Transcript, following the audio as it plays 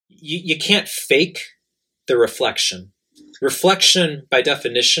you can't fake the reflection. Reflection, by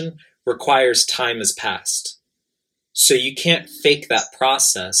definition, requires time has passed. So you can't fake that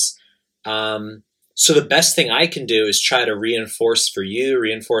process. So the best thing I can do is try to reinforce for you,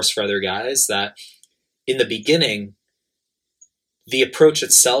 reinforce for other guys that in the beginning, the approach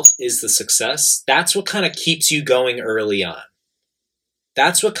itself is the success. That's what kind of keeps you going early on.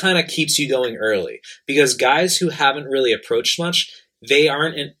 That's what kind of keeps you going early. Because guys who haven't really approached much, they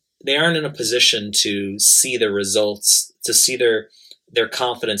aren't in a position to see the results, to see their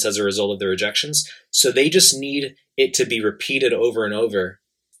confidence as a result of the rejections. So they just need it to be repeated over and over.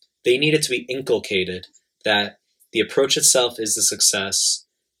 They need it to be inculcated that the approach itself is the success,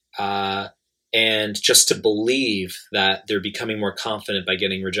 and just to believe that they're becoming more confident by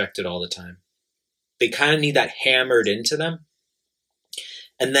getting rejected all the time. They kind of need that hammered into them.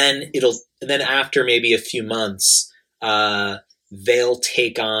 And then after maybe a few months, they'll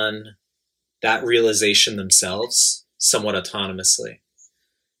take on that realization themselves somewhat autonomously.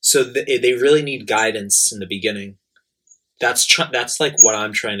 So they really need guidance in the beginning. That's like what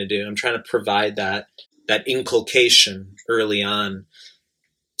I'm trying to do. I'm trying to provide that inculcation early on,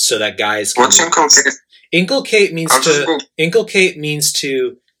 so that guys can. What's inculcate? Inculcate means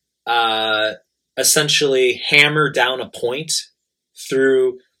to essentially hammer down a point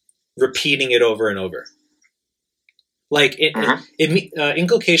through repeating it over and over. Like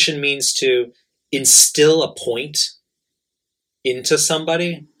inculcation means to instill a point into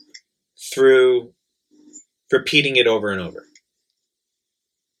somebody through repeating it over and over.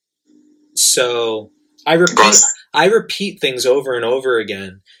 So I repeat things over and over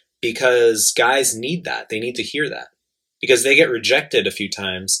again because guys need that. They need to hear that because they get rejected a few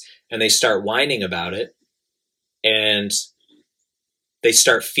times and they start whining about it and they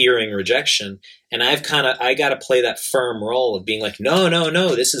start fearing rejection. And I got to play that firm role of being like, no,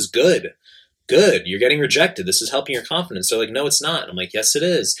 this is good. Good. You're getting rejected. This is helping your confidence. They're like, no, it's not. I'm like, yes, it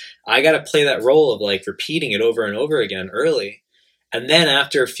is. I got to play that role of like repeating it over and over again early. And then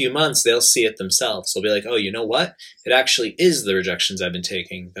after a few months, they'll see it themselves. They'll be like, oh, you know what? It actually is the rejections I've been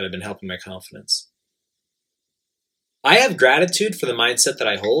taking that have been helping my confidence. I have gratitude for the mindset that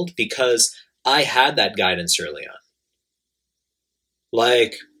I hold because I had that guidance early on.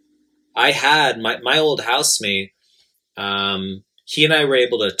 Like, I had my old housemate, he and I were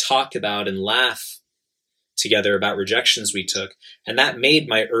able to talk about and laugh together about rejections we took. And that made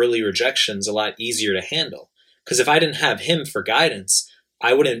my early rejections a lot easier to handle. Because if I didn't have him for guidance,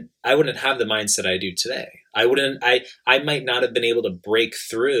 I wouldn't have the mindset I do today. I might not have been able to break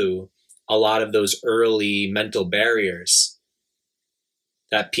through a lot of those early mental barriers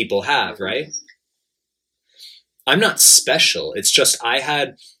that people have, right? I'm not special. It's just I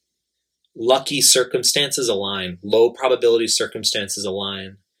had lucky circumstances align, low probability circumstances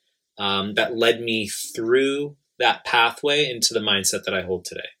align, that led me through that pathway into the mindset that I hold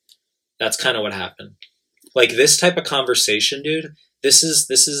today. That's kind of what happened. Like this type of conversation, dude, this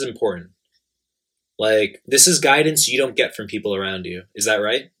is important. Like this is guidance you don't get from people around you. Is that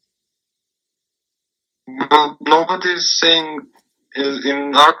right? Well, nobody's saying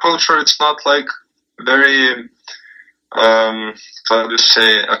in our culture it's not like very how do you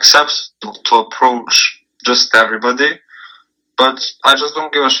say, acceptable to approach just everybody, but I just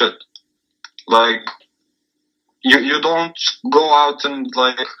don't give a shit. Like, you don't go out and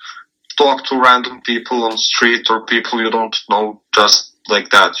like talk to random people on the street or people you don't know just like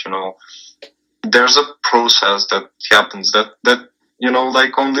that, you know. There's a process that happens that you know,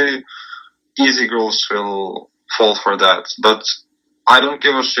 like only easy girls will fall for that, but I don't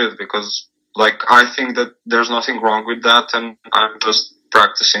give a shit because like, I think that there's nothing wrong with that, and I'm just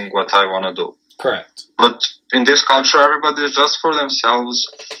practicing what I want to do. Correct. But in this culture, everybody is just for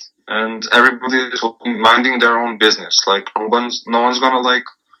themselves, and everybody is minding their own business. Like, no one's gonna, like,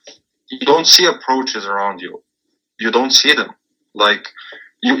 you don't see approaches around you. You don't see them. Like,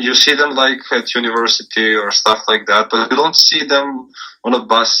 you see them, like, at university or stuff like that, but you don't see them on a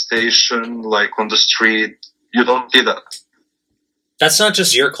bus station, like, on the street. You don't see that. That's not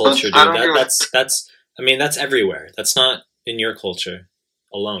just your culture, dude. That's everywhere. That's not in your culture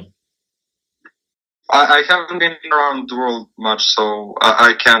alone. I haven't been around the world much, so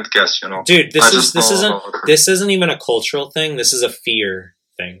I can't guess, you know. Dude, this isn't even a cultural thing. This is a fear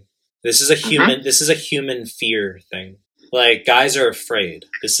thing. This is a human fear thing. Like, guys are afraid.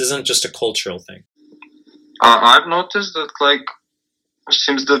 This isn't just a cultural thing. I've noticed that, like,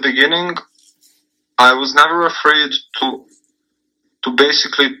 since the beginning, I was never afraid to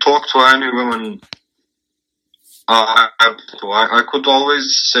basically talk to any woman. I could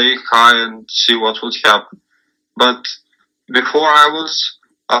always say hi and see what would happen. But before I was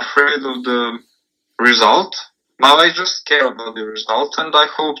afraid of the result. Now I just care about the result, and I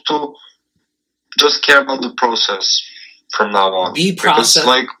hope to just care about the process from now on. Be process.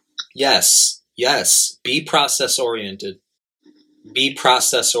 Because, yes. Be process oriented. Be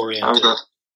process oriented.